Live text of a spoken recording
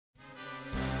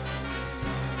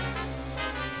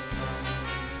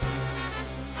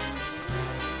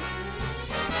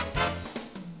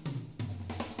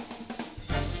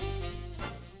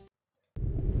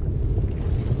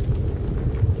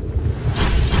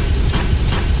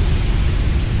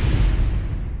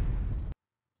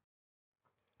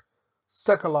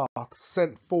Sekaloth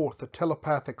sent forth a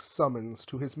telepathic summons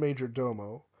to his major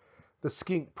domo, the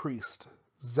skink priest,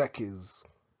 Zekiz.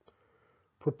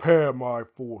 "Prepare my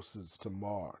forces to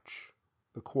march,"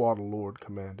 the Quaddle Lord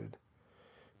commanded.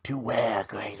 "To where,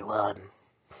 Great One?"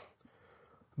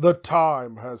 "The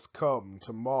time has come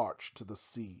to march to the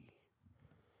sea.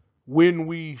 When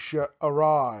we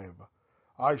arrive,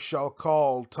 I shall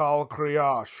call Tal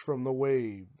Kriash from the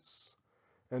waves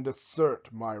and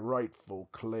assert my rightful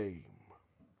claim."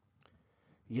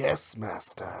 "Yes,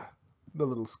 master," the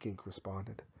little skink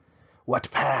responded. "What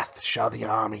path shall the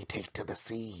army take to the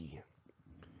sea?"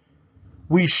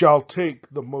 "We shall take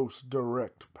the most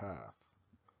direct path."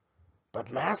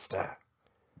 "But, master,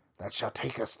 that shall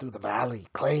take us through the valley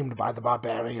claimed by the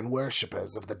barbarian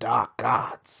worshippers of the dark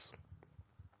gods."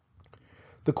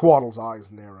 The Quaddle's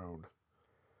eyes narrowed.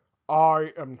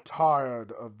 "I am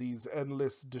tired of these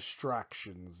endless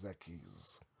distractions,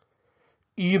 Zekiz.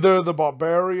 Either the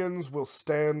barbarians will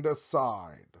stand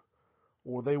aside,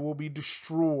 or they will be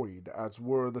destroyed as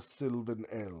were the Sylvan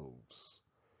elves.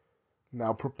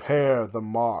 Now prepare the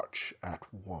march at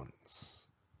once."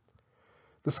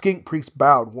 The skink priest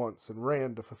bowed once and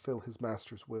ran to fulfill his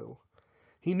master's will.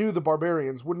 He knew the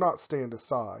barbarians would not stand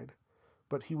aside,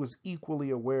 but he was equally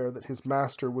aware that his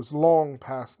master was long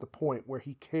past the point where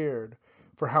he cared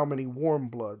for how many warm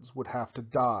bloods would have to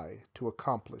die to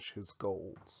accomplish his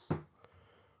goals.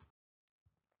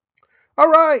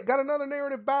 Alright, got another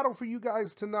narrative battle for you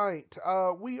guys tonight.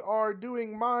 We are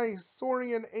doing my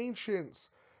Saurian Ancients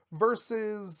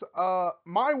versus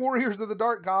my Warriors of the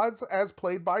Dark Gods as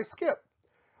played by Skip.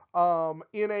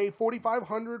 In a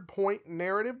 4,500 point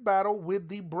narrative battle with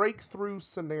the breakthrough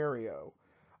scenario.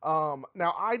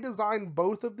 Now, I designed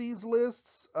both of these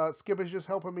lists. Skip is just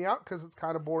helping me out because it's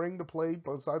kind of boring to play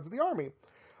both sides of the army.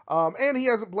 And he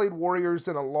hasn't played Warriors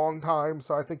in a long time,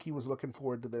 so I think he was looking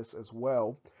forward to this as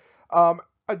well.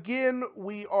 Again,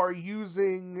 we are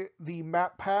using the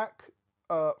map pack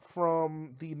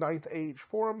from the 9th Age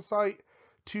forum site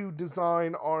to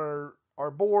design our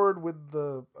board with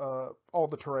the all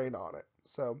the terrain on it.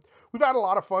 So we've had a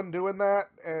lot of fun doing that,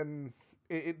 and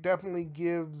it definitely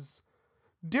gives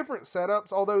different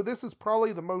setups, although this is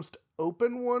probably the most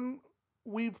open one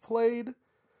we've played.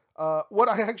 What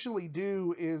I actually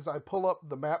do is I pull up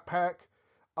the map pack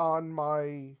on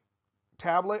my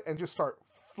tablet and just start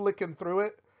flicking through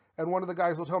it, and one of the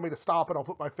guys will tell me to stop, and I'll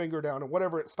put my finger down, and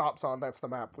whatever it stops on, that's the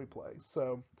map we play.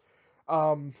 So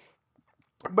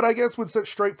but I guess with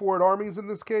such straightforward armies in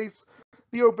this case,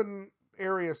 the open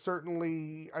area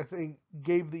certainly, I think,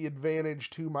 gave the advantage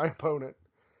to my opponent.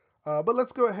 But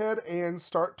let's go ahead and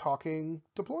start talking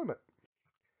deployment.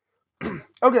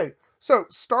 Okay, so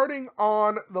starting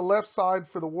on the left side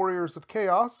for the Warriors of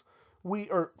Chaos,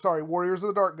 Warriors of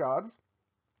the Dark Gods,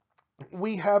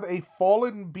 we have a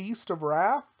Fallen Beast of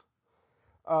Wrath.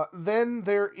 Then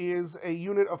there is a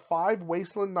unit of 5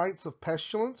 Wasteland Knights of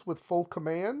Pestilence with full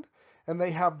command, and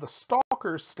they have the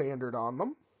Stalker's standard on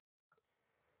them.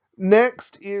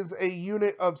 Next is a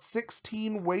unit of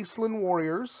 16 Wasteland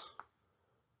Warriors.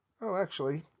 Oh,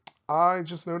 actually, I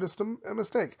just noticed a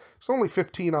mistake. There's only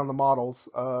 15 on the models.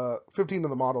 15 of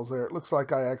the models there. It looks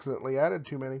like I accidentally added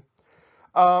too many.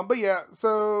 But yeah,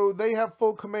 so they have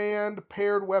full command,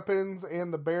 paired weapons,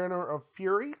 and the Banner of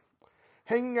Fury.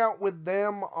 Hanging out with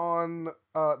them on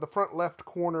the front left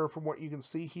corner from what you can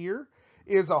see here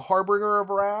is a Harbinger of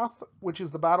Wrath, which is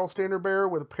the Battle Standard Bearer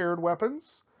with paired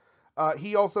weapons.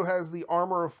 He also has the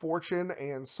Armor of Fortune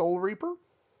and Soul Reaper.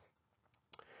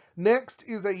 Next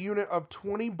is a unit of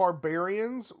 20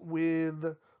 Barbarians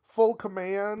with full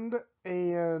command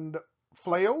and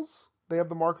flails. They have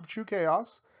the Mark of True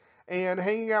Chaos. And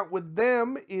hanging out with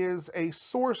them is a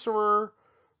Sorcerer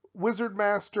Wizard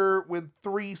Master with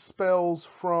 3 spells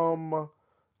from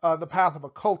the Path of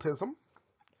Occultism.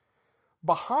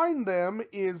 Behind them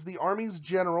is the Army's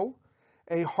General,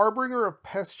 a Harbinger of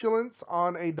Pestilence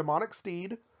on a Demonic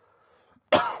Steed,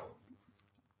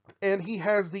 and he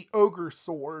has the Ogre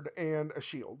Sword and a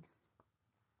shield.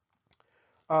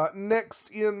 Next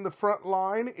in the front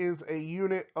line is a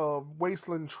unit of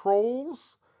Wasteland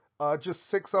Trolls, just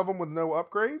 6 of them with no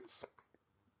upgrades.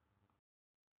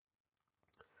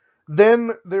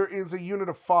 Then there is a unit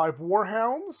of 5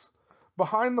 Warhounds.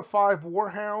 Behind the 5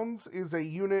 Warhounds is a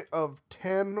unit of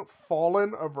 10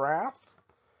 Fallen of Wrath.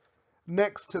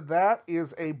 Next to that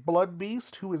is a Blood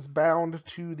Beast who is bound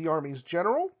to the Army's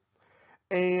General.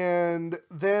 And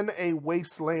then a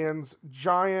Wastelands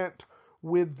Giant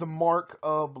with the Mark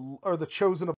of, or the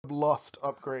Chosen of Lust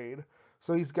upgrade.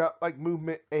 So he's got like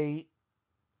movement 8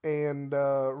 and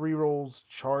rerolls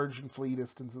charge and flee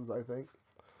distances, I think.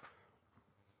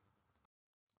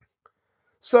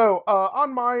 So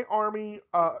on my army,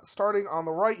 starting on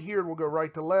the right here, we'll go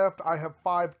right to left. I have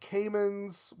 5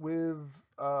 Caimans with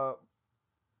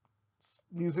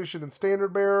musician and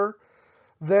standard bearer.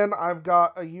 Then I've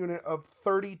got a unit of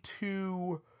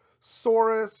 32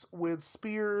 Saurus with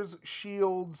spears,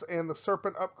 shields, and the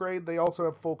serpent upgrade. They also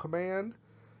have full command.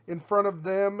 In front of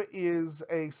them is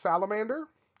a salamander.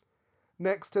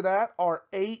 Next to that are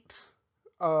 8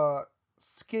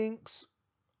 skinks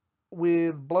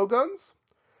with blowguns.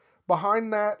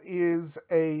 Behind that is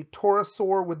a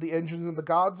Taurosaur with the Engines of the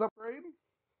Gods upgrade.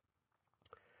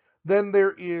 Then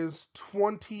there is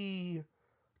 20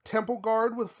 Temple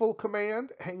Guard with full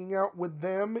command. Hanging out with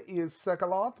them is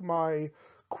Sekaloth, my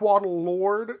Quaddle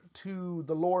Lord to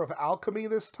the lore of alchemy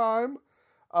this time.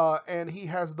 And he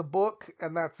has the book,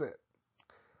 and that's it.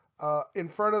 In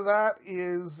front of that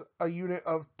is a unit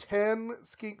of 10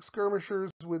 Skink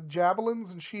Skirmishers with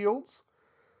javelins and shields.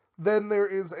 Then there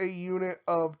is a unit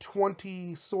of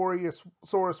 20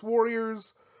 Saurus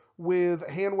warriors with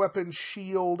hand weapon,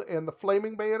 shield, and the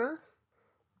flaming banner.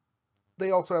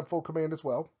 They also have full command as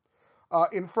well.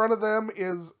 In front of them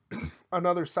is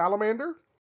another salamander.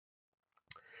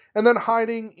 And then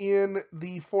hiding in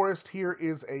the forest here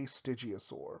is a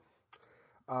Stygiosaur.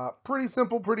 Pretty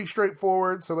simple, pretty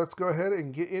straightforward, so let's go ahead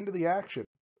and get into the action.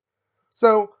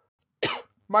 So,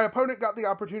 my opponent got the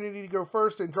opportunity to go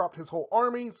first and dropped his whole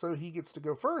army, so he gets to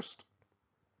go first.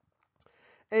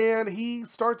 And he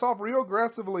starts off real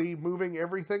aggressively, moving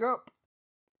everything up.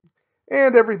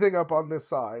 And everything up on this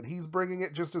side. He's bringing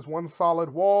it just as one solid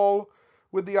wall,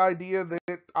 with the idea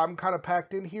that I'm kind of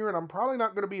packed in here, and I'm probably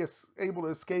not going to be able to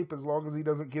escape as long as he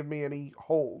doesn't give me any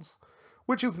holes.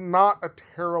 Which is not a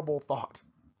terrible thought.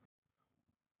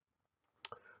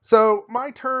 So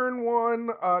my turn 1,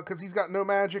 because he's got no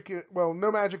magic, well,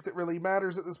 no magic that really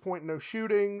matters at this point, no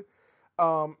shooting.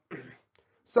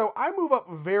 So I move up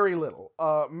very little,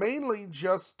 mainly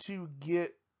just to get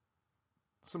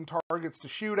some targets to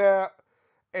shoot at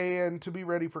and to be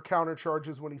ready for counter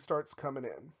charges when he starts coming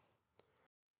in.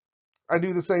 I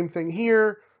do the same thing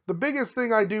here. The biggest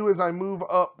thing I do is I move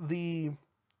up the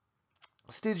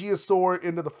Stygiosaur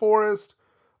into the forest,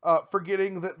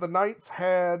 forgetting that the knights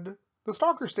had the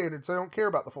Stalker standards, so I don't care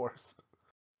about the forest.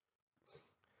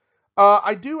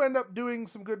 I do end up doing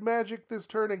some good magic this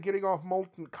turn and getting off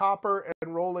Molten Copper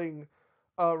and rolling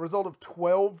a result of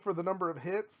 12 for the number of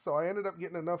hits, so I ended up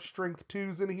getting enough Strength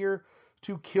 2s in here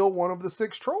to kill one of the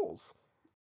 6 trolls.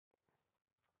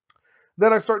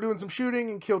 Then I start doing some shooting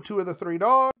and kill 2 of the 3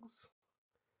 dogs.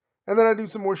 And then I do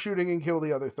some more shooting and kill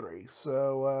the other 3.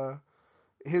 So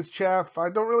his chaff I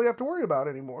don't really have to worry about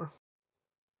anymore.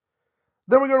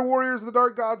 Then we go to Warriors of the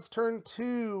Dark Gods turn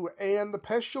 2, and the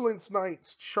Pestilence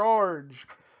Knights charge.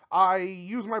 I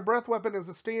use my breath weapon as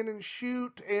a stand and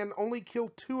shoot, and only kill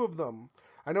 2 of them.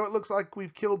 I know it looks like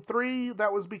we've killed 3.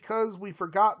 That was because we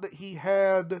forgot that he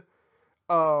had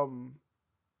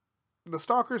the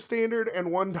Stalker standard,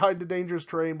 and 1 died to dangerous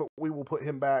terrain, but we will put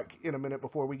him back in a minute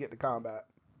before we get to combat.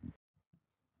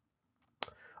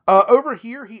 Over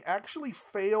here, he actually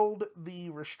failed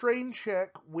the restrain check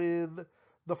with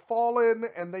the Fallen,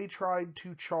 and they tried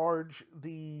to charge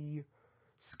the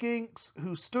Skinks,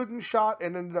 who stood and shot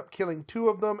and ended up killing 2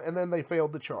 of them, and then they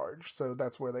failed the charge, so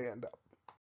that's where they end up.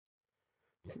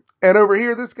 And over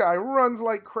here, this guy runs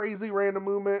like crazy, random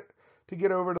movement to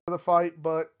get over to the fight,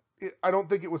 but I don't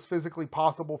think it was physically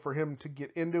possible for him to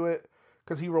get into it,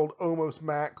 because he rolled almost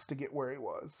max to get where he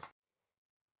was.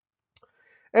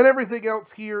 And everything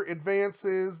else here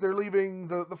advances. They're leaving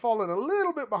the Fallen a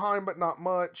little bit behind, but not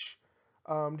much,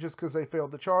 just because they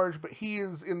failed the charge. But he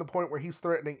is in the point where he's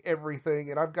threatening everything,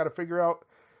 and I've got to figure out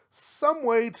some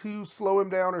way to slow him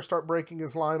down or start breaking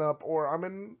his lineup, or I'm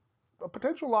in a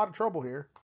potential lot of trouble here.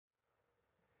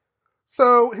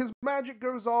 So his magic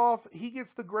goes off. He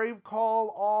gets the Grave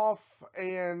Call off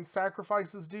and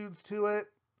sacrifices dudes to it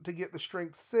to get the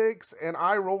Strength 6, and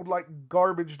I rolled like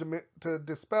garbage to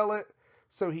dispel it.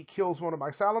 So he kills one of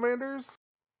my salamanders.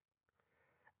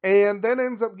 And then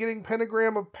ends up getting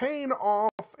Pentagram of Pain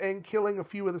off and killing a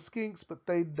few of the skinks, but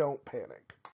they don't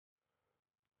panic.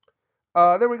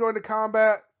 Then we go into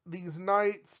combat. These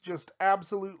knights just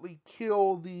absolutely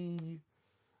kill the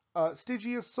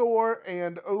Stygiosaur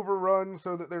and overrun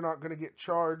so that they're not going to get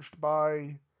charged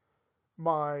by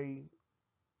my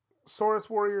Saurus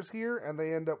warriors here, and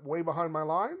they end up way behind my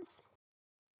lines.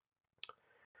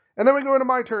 And then we go into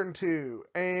my turn 2,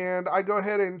 and I go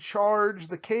ahead and charge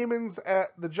the Caimans at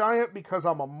the Giant because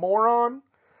I'm a moron.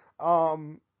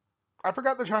 I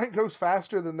forgot the Giant goes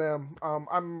faster than them.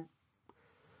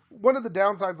 One of the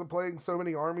downsides of playing so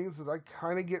many armies is I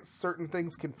kind of get certain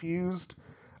things confused.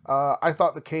 I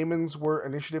thought the Caimans were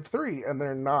initiative 3, and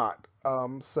they're not.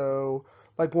 So,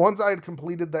 like, once I had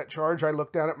completed that charge, I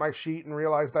looked down at my sheet and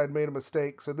realized I'd made a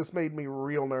mistake, so this made me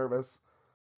real nervous.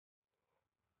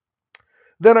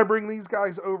 Then I bring these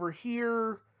guys over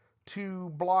here to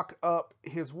block up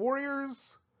his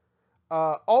warriors.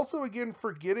 Also, again,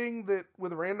 forgetting that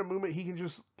with random movement, he can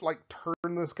just, like,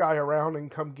 turn this guy around and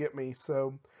come get me.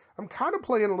 So I'm kind of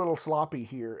playing a little sloppy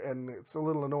here, and it's a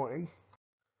little annoying.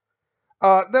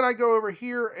 Then I go over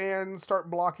here and start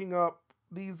blocking up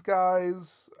these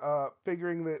guys,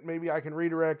 figuring that maybe I can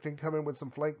redirect and come in with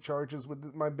some flank charges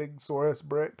with my big Saurus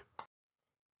brick.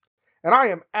 And I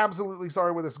am absolutely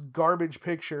sorry with this garbage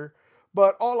picture,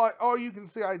 but all you can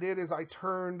see I did is I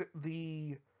turned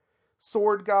the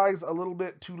sword guys a little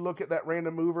bit to look at that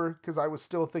random mover because I was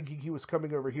still thinking he was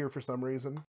coming over here for some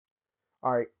reason.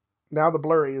 All right, now the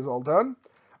blurry is all done.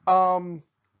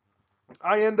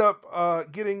 I end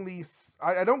up getting these.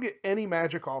 I don't get any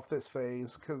magic off this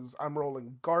phase because I'm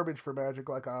rolling garbage for magic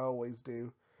like I always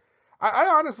do. I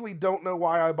honestly don't know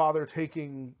why I bother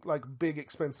taking like big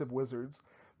expensive wizards.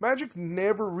 Magic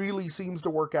never really seems to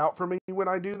work out for me when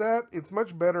I do that. It's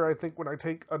much better, I think, when I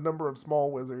take a number of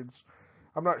small wizards.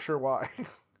 I'm not sure why.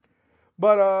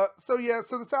 But so yeah,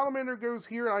 so the salamander goes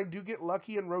here, and I do get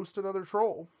lucky and roast another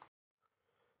troll.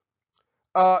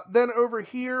 Then over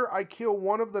here, I kill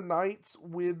one of the knights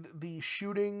with the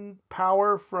shooting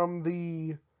power from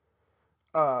the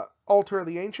Altar of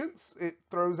the Ancients. It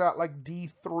throws out like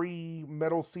D3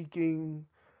 metal seeking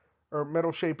or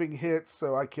metal shaping hits,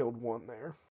 so I killed one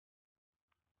there.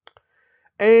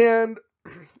 And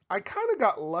I kind of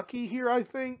got lucky here, I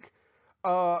think,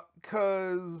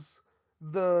 because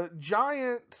the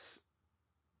giant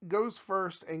goes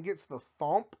first and gets the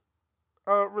thump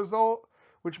result,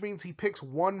 which means he picks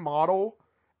one model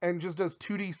and just does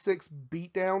 2d6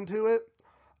 beatdown to it.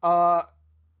 Uh,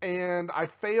 and I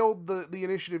failed the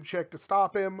initiative check to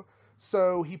stop him,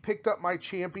 so he picked up my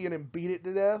champion and beat it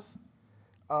to death.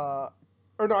 Uh,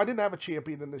 or no, I didn't have a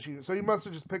champion in this unit, so he must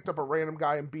have just picked up a random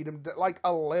guy and beat him to, like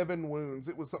 11 wounds.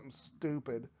 It was something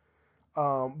stupid.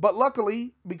 But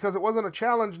luckily, because it wasn't a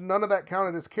challenge, none of that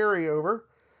counted as carryover.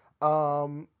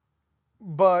 Um,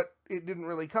 but it didn't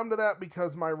really come to that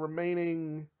because my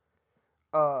remaining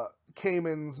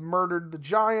Caimans murdered the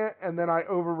giant, and then I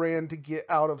overran to get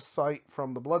out of sight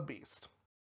from the Blood Beast.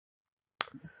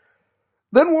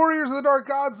 Then Warriors of the Dark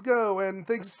Gods go, and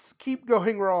things keep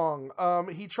going wrong.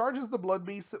 He charges the Blood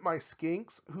Beasts at my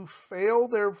Skinks, who fail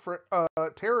their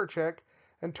terror check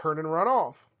and turn and run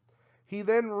off. He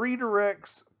then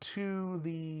redirects to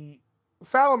the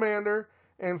Salamander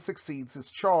and succeeds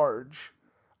his charge.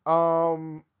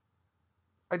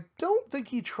 I don't think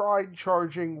he tried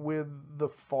charging with the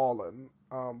Fallen,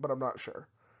 but I'm not sure.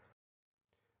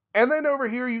 And then over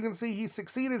here you can see he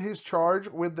succeeded his charge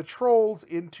with the trolls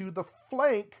into the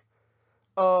flank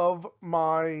of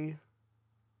my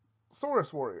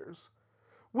Saurus warriors,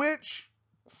 which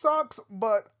sucks,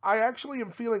 but I actually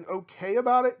am feeling okay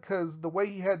about it because the way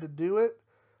he had to do it,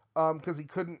 because he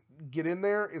couldn't get in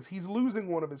there, is he's losing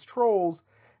one of his trolls,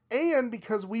 and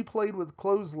because we played with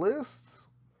closed lists,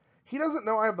 he doesn't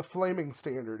know I have the flaming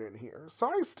standard in here. So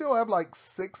I still have like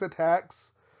 6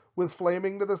 attacks with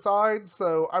flaming to the side,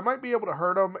 so I might be able to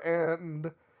hurt him,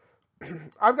 and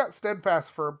I've got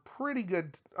steadfast for a pretty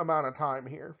good amount of time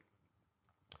here.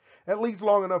 At least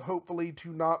long enough, hopefully,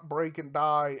 to not break and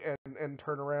die and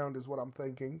turn around is what I'm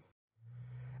thinking.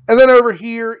 And then over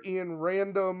here in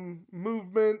random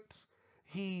movement,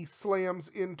 he slams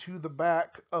into the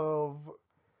back of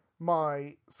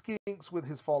my Skinks with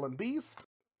his Fallen Beast.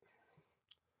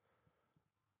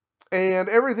 And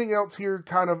everything else here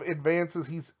kind of advances.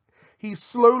 He's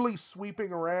slowly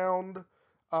sweeping around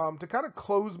to kind of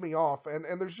close me off. And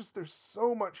there's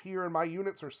so much here, and my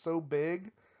units are so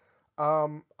big.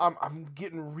 I'm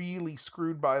getting really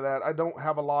screwed by that. I don't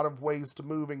have a lot of ways to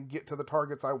move and get to the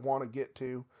targets I want to get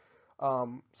to.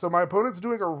 So my opponent's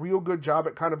doing a real good job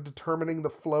at kind of determining the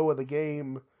flow of the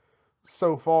game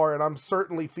so far, and I'm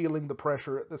certainly feeling the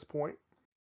pressure at this point.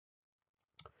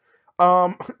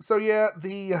 So yeah,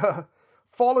 the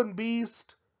Fallen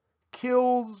Beast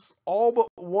kills all but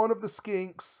one of the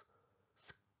Skinks.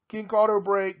 Skink auto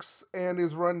breaks and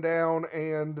is run down,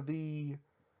 and the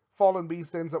Fallen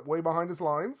Beast ends up way behind his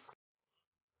lines.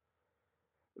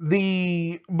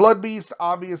 The Blood Beast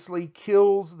obviously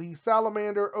kills the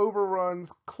Salamander,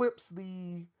 overruns, clips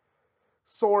the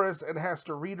Saurus, and has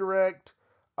to redirect.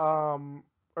 Or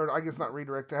I guess not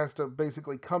redirect, it has to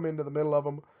basically come into the middle of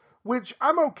them, which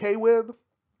I'm okay with.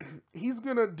 He's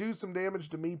going to do some damage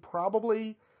to me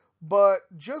probably, but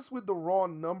just with the raw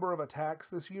number of attacks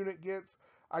this unit gets,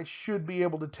 I should be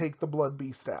able to take the Blood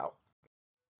Beast out.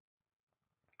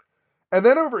 And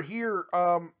then over here,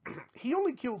 he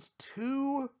only kills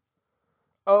 2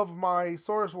 of my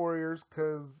Saurus warriors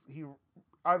because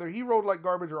either he rolled like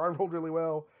garbage or I rolled really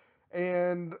well.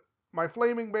 And my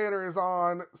flaming banner is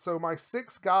on, so my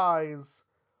 6 guys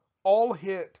all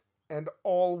hit and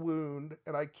all wound,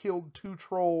 and I killed 2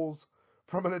 trolls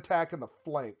from an attack in the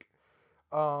flank.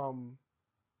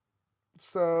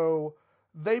 So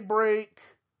they break,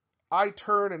 I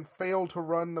turn and fail to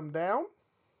run them down.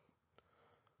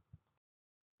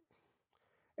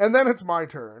 And then it's my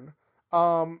turn.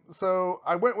 So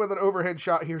I went with an overhead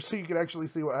shot here so you can actually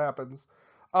see what happens.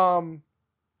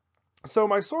 So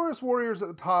my Saurus warriors at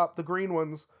the top, the green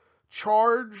ones,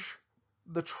 charge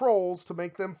the trolls to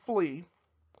make them flee.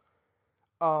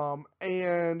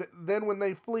 And then when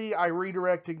they flee, I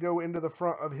redirect and go into the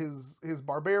front of his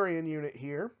barbarian unit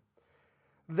here.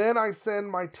 Then I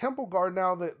send my temple guard.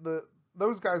 Now that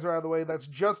those guys are out of the way, that's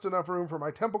just enough room for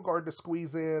my temple guard to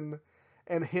squeeze in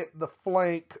and hit the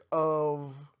flank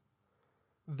of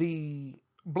the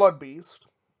blood beast.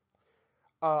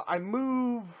 I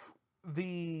move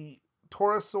the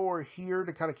Taurosaur here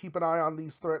to kind of keep an eye on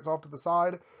these threats off to the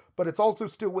side, but it's also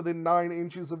still within 9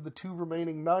 inches of the 2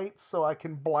 remaining knights, so I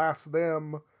can blast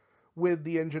them with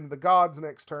the Engine of the Gods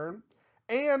next turn.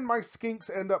 And my skinks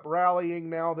end up rallying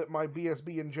now that my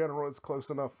BSB in general is close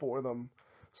enough for them.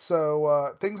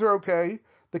 So things are okay.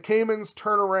 The Caimans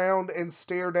turn around and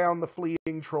stare down the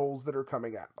fleeing trolls that are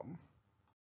coming at them.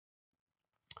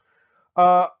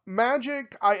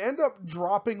 Magic, I end up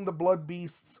dropping the Blood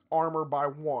Beast's armor by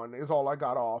 1, is all I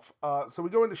got off. So we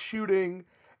go into shooting,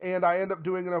 and I end up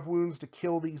doing enough wounds to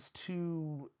kill these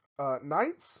 2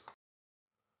 knights.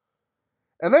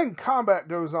 And then combat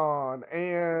goes on,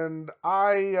 and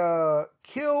I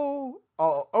kill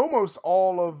almost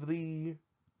all of the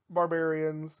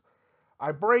barbarians.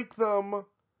 I break them.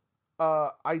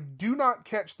 I do not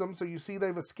catch them, so you see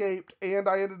they've escaped, and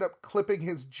I ended up clipping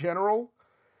his general.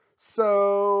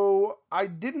 So I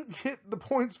didn't get the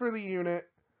points for the unit.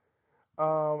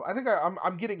 I think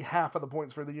I'm getting half of the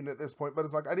points for the unit at this point, but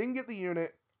it's like I didn't get the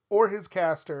unit or his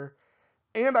caster,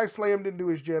 and I slammed into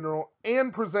his general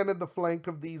and presented the flank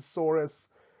of these Saurus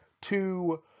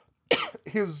to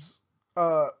his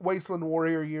Wasteland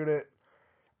Warrior unit,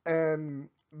 and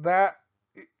that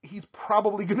he's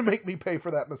probably going to make me pay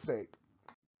for that mistake.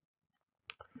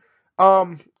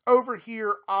 Over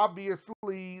here,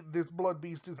 obviously, this Blood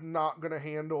Beast is not going to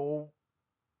handle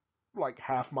like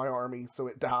half my army, so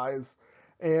it dies,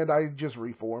 and I just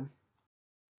reform.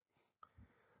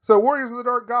 So Warriors of the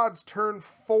Dark Gods, turn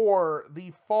 4.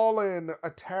 The Fallen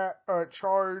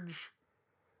charge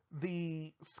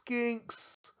the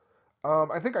Skinks.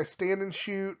 I think I stand and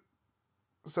shoot,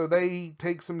 so they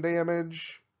take some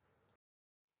damage.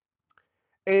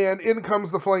 And in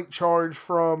comes the flank charge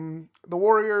from the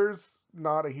Warriors.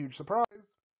 Not a huge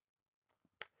surprise.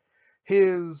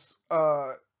 His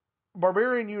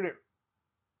Barbarian unit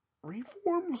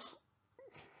reforms.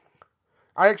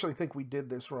 I actually think we did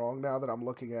this wrong now that I'm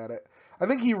looking at it. I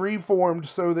think he reformed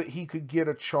so that he could get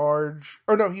a charge.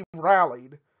 Or no, he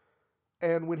rallied.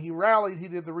 And when he rallied, he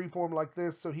did the reform like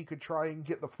this so he could try and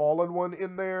get the fallen one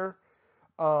in there.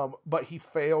 But he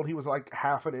failed. He was like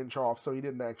half an inch off, so he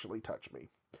didn't actually touch me.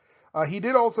 He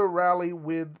did also rally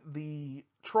with the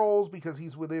trolls because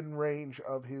he's within range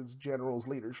of his general's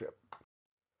leadership.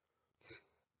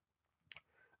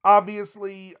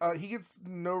 Obviously, he gets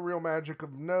no real magic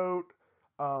of note.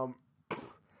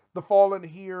 The Fallen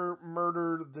here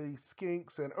murder the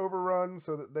Skinks and Overrun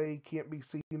so that they can't be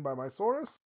seen by my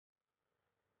Saurus.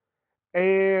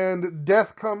 And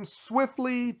death comes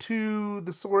swiftly to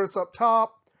the Saurus up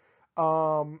top.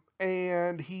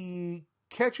 And he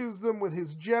catches them with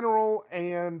his general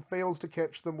and fails to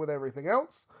catch them with everything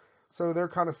else. So they're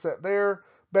kind of set there.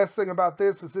 Best thing about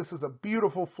this is a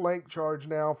beautiful flank charge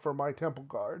now for my Temple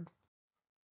Guard.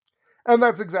 And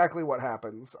that's exactly what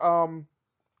happens.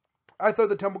 I throw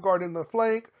the Temple Guard in the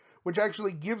flank, which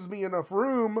actually gives me enough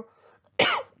room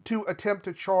to attempt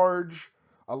to charge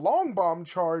a long bomb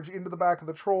charge into the back of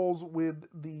the trolls with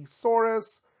the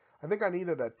Saurus. I think I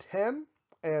needed a 10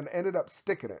 and ended up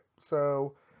sticking it.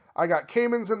 So I got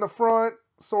Caimans in the front,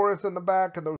 Saurus in the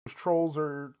back, and those trolls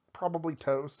are probably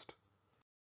toast.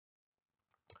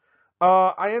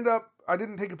 I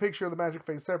didn't take a picture of the magic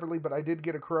phase separately, but I did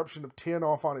get a corruption of 10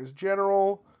 off on his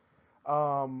general.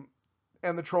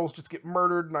 And the trolls just get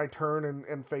murdered, and I turn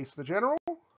and face the general.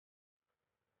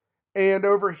 And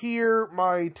over here,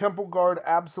 my Temple Guard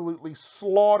absolutely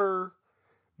slaughter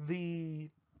the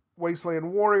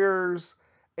Wasteland Warriors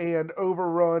and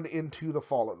overrun into the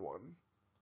Fallen one.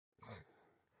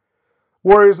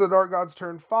 Warriors of the Dark Gods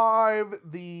turn 5.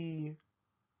 The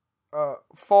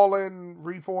Fallen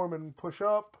reform and push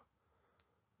up,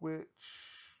 which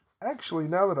actually,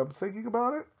 now that I'm thinking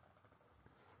about it,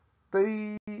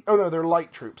 oh no, they're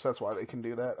light troops. That's why they can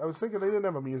do that. I was thinking they didn't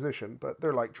have a musician, but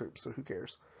they're light troops, so who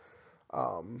cares?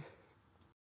 Um,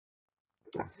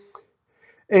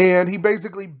 and he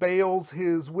basically bails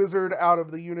his wizard out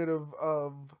of the unit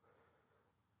of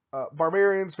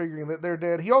barbarians, figuring that they're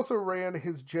dead. He also ran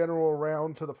his general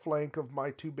around to the flank of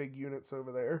my 2 big units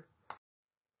over there.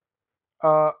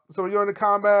 So we go into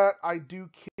combat. I do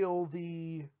kill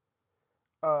the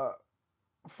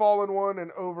fallen one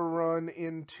and overrun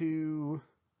into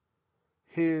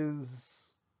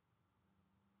his.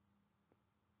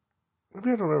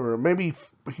 Maybe I don't remember. Maybe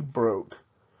he broke.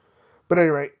 But at any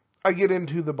rate, I get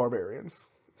into the barbarians.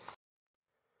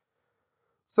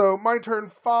 So my turn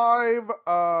 5.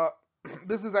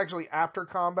 This is actually after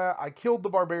combat. I killed the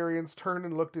barbarians, turned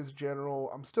and looked at his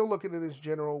general. I'm still looking at his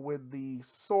general with the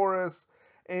Saurus,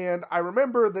 and I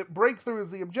remember that breakthrough is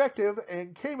the objective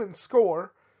and Caymans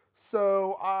score.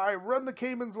 So I run the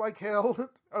Caymans like hell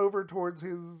over towards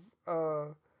his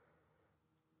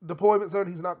deployment zone.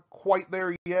 He's not quite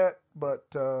there yet, but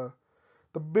the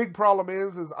big problem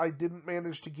is I didn't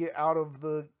manage to get out of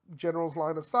the general's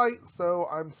line of sight, so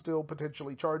I'm still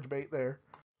potentially charge bait there.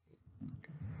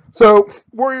 So,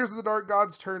 Warriors of the Dark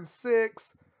Gods turn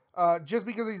 6. Just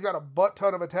because he's got a butt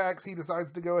ton of attacks, he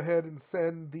decides to go ahead and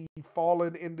send the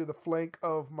Fallen into the flank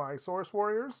of my Source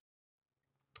Warriors.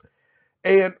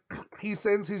 And he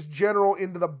sends his general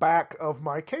into the back of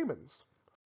my Caymans.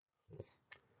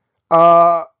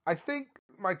 I think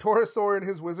my Taurosaur and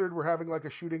his wizard were having like a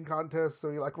shooting contest,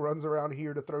 so he like runs around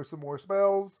here to throw some more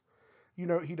spells. You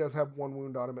know, he does have 1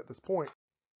 wound on him at this point.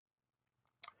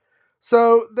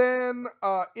 So then,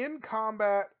 in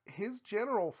combat, his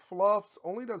general Fluffs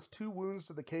only does 2 wounds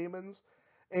to the Caymans,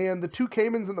 and the 2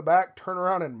 Caymans in the back turn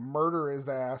around and murder his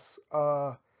ass.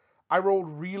 I rolled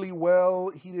really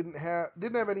well. He didn't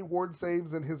have any ward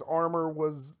saves, and his armor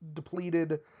was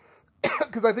depleted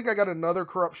because I think I got another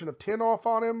corruption of 10 off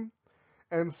on him,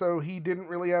 and so he didn't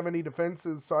really have any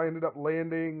defenses. So I ended up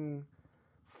landing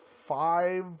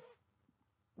 5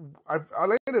 I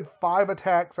landed 5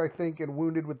 attacks, I think, and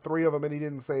wounded with 3 of them, and he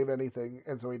didn't save anything,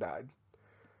 and so he died.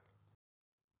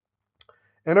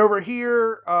 And over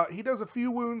here, he does a few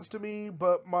wounds to me,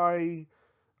 but my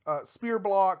spear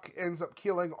block ends up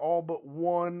killing all but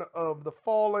 1 of the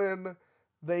fallen.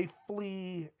 They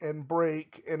flee and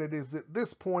break, and it is at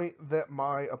this point that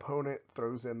my opponent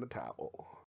throws in the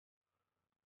towel.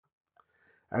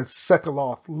 As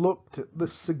Sekaloth looked at the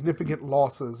significant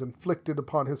losses inflicted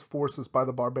upon his forces by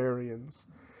the barbarians,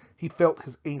 he felt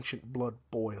his ancient blood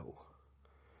boil.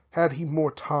 Had he more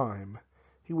time,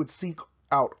 he would seek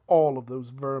out all of those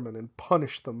vermin and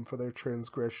punish them for their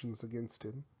transgressions against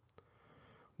him.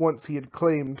 Once he had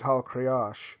claimed Tal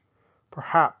Kreash,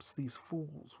 perhaps these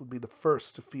fools would be the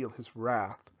first to feel his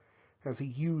wrath as he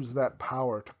used that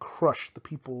power to crush the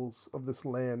peoples of this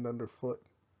land underfoot.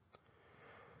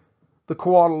 The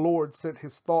Koala Lord sent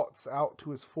his thoughts out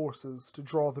to his forces to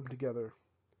draw them together.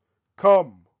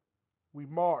 Come, we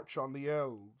march on the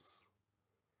elves.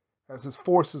 As his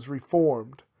forces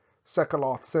reformed,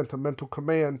 Sekaloth sent a mental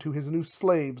command to his new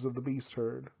slaves of the beast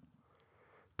herd.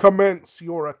 Commence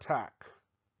your attack.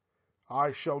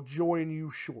 I shall join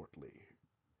you shortly.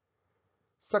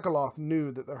 Sekaloth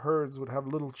knew that the herds would have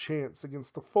little chance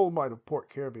against the full might of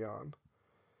Port Kerbion,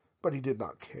 but he did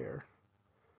not care.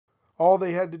 All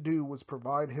they had to do was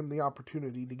provide him the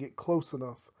opportunity to get close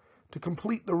enough to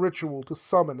complete the ritual to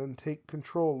summon and take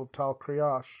control of Tal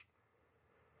Kreash.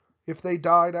 If they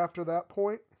died after that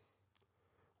point,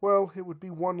 well, it would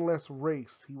be 1 less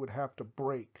race he would have to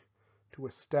break to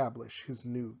establish his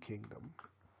new kingdom.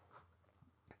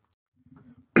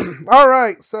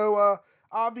 Alright, so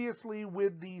obviously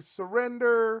with the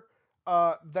surrender,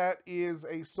 that is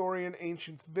a Saurian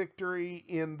Ancients victory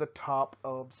in the top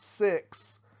of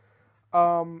 6.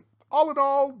 All in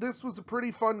all, this was a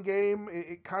pretty fun game.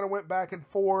 It kind of went back and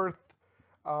forth.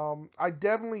 I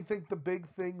definitely think the big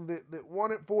thing that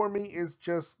won it for me is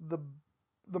just the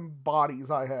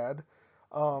bodies I had.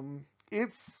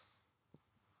 It's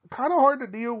kind of hard to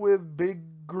deal with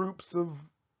big groups of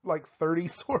like 30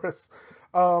 Saurus.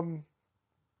 I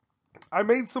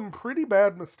made some pretty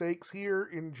bad mistakes here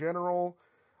in general.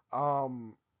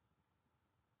 And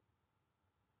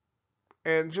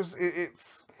just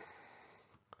it's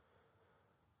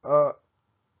I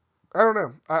don't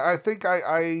know. I think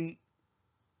I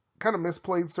kind of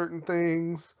misplayed certain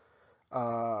things.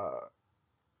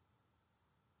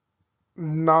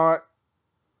 Not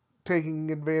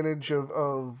taking advantage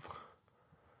of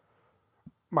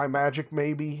my magic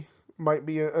maybe might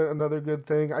be another good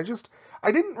thing. I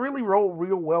didn't really roll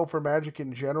real well for magic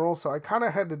in general, so I kind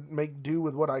of had to make do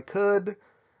with what I could,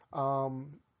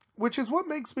 um, which is what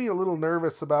makes me a little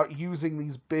nervous about using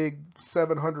these big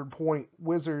 700 point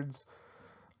wizards.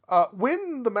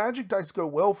 When the magic dice go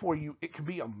well for you, it can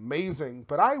be amazing,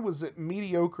 but I was at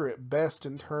mediocre at best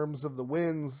in terms of the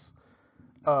wins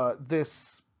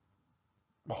this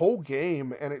whole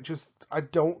game, and I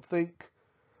don't think,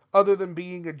 other than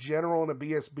being a general and a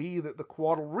BSB, that the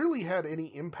Quaddle really had any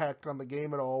impact on the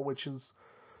game at all, which is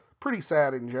pretty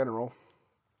sad in general.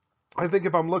 I think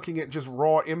if I'm looking at just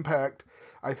raw impact,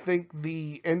 I think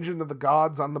the Engine of the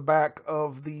Gods on the back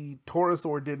of the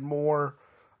Taurosaur did more,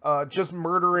 just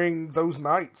murdering those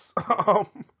knights.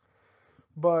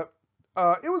 But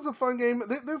it was a fun game.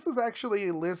 This is actually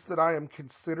a list that I am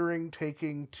considering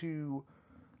taking to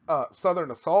Southern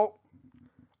Assault.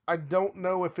 I don't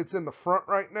know if it's in the front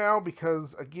right now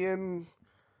because, again,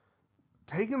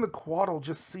 taking the Quaddle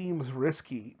just seems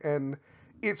risky. And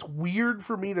it's weird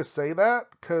for me to say that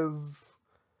because,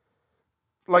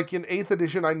 like, in 8th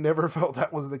edition, I never felt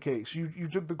that was the case. You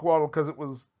took the Quaddle because it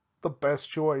was the best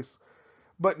choice.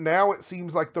 But now it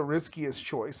seems like the riskiest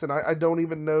choice. And I don't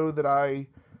even know that I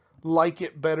like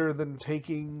it better than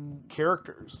taking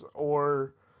characters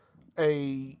or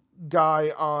a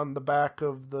guy on the back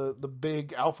of the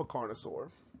big Alpha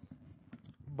Carnosaur.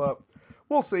 But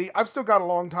we'll see. I've still got a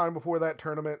long time before that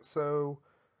tournament, so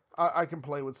I can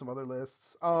play with some other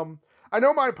lists. I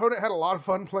know my opponent had a lot of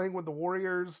fun playing with the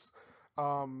Warriors.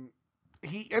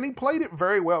 He played it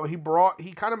very well. He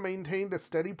kind of maintained a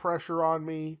steady pressure on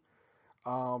me,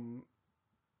 and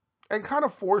kind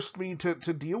of forced me to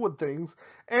deal with things.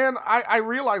 And I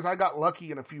realized I got lucky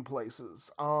in a few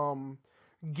places.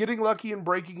 Getting lucky and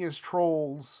breaking his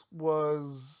trolls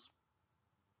was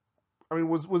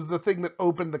the thing that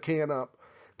opened the can up.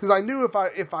 Because I knew if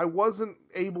I wasn't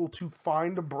able to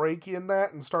find a break in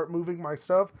that and start moving my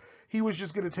stuff, he was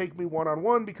just going to take me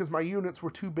one-on-one because my units were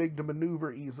too big to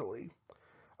maneuver easily.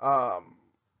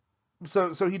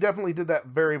 So he definitely did that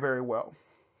very, very well.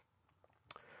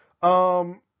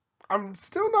 I'm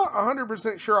still not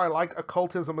 100% sure I like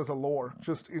occultism as a lore,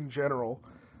 just in general.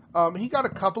 He got a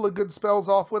couple of good spells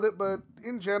off with it, but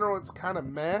in general it's kind of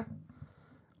meh.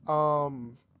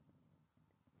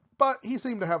 But he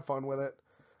seemed to have fun with it.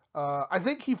 I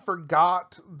think he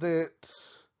forgot that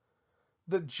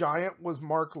the giant was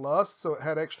Mark Lust, so it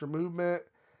had extra movement.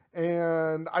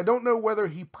 And I don't know whether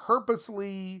he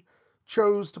purposely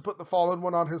chose to put the fallen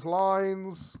one on his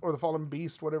lines, or the fallen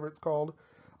beast, whatever it's called,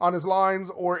 on his lines,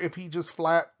 or if he just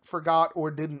flat forgot or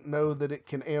didn't know that it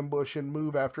can ambush and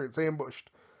move after it's ambushed.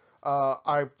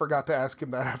 I forgot to ask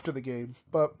him that after the game.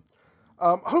 But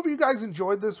hope you guys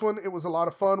enjoyed this one. It was a lot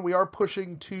of fun. We are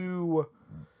pushing to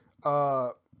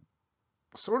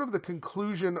sort of the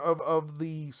conclusion of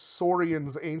the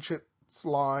Saurian's Ancients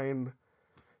line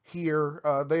here.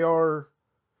 They are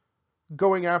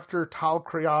going after Tal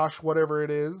Kriash, whatever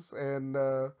it is, and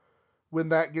when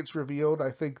that gets revealed, I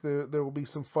think there will be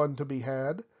some fun to be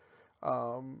had.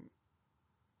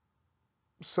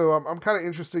 So I'm kind of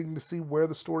interested to see where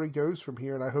the story goes from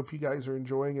here, and I hope you guys are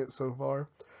enjoying it so far.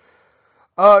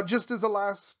 Just as a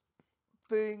last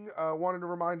thing, wanted to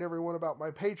remind everyone about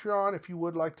my Patreon. If you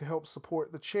would like to help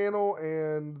support the channel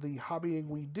and the hobbying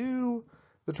we do,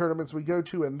 the tournaments we go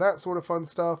to, and that sort of fun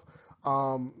stuff,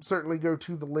 certainly go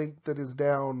to the link that is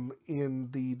down in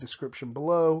the description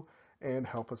below and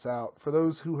help us out. For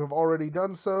those who have already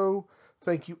done so,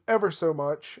 thank you ever so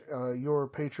much. Your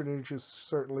patronage is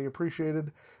certainly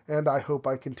appreciated, and I hope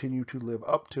I continue to live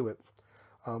up to it.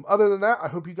 Other than that, I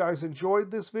hope you guys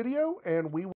enjoyed this video,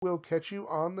 and we will catch you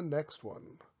on the next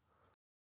one.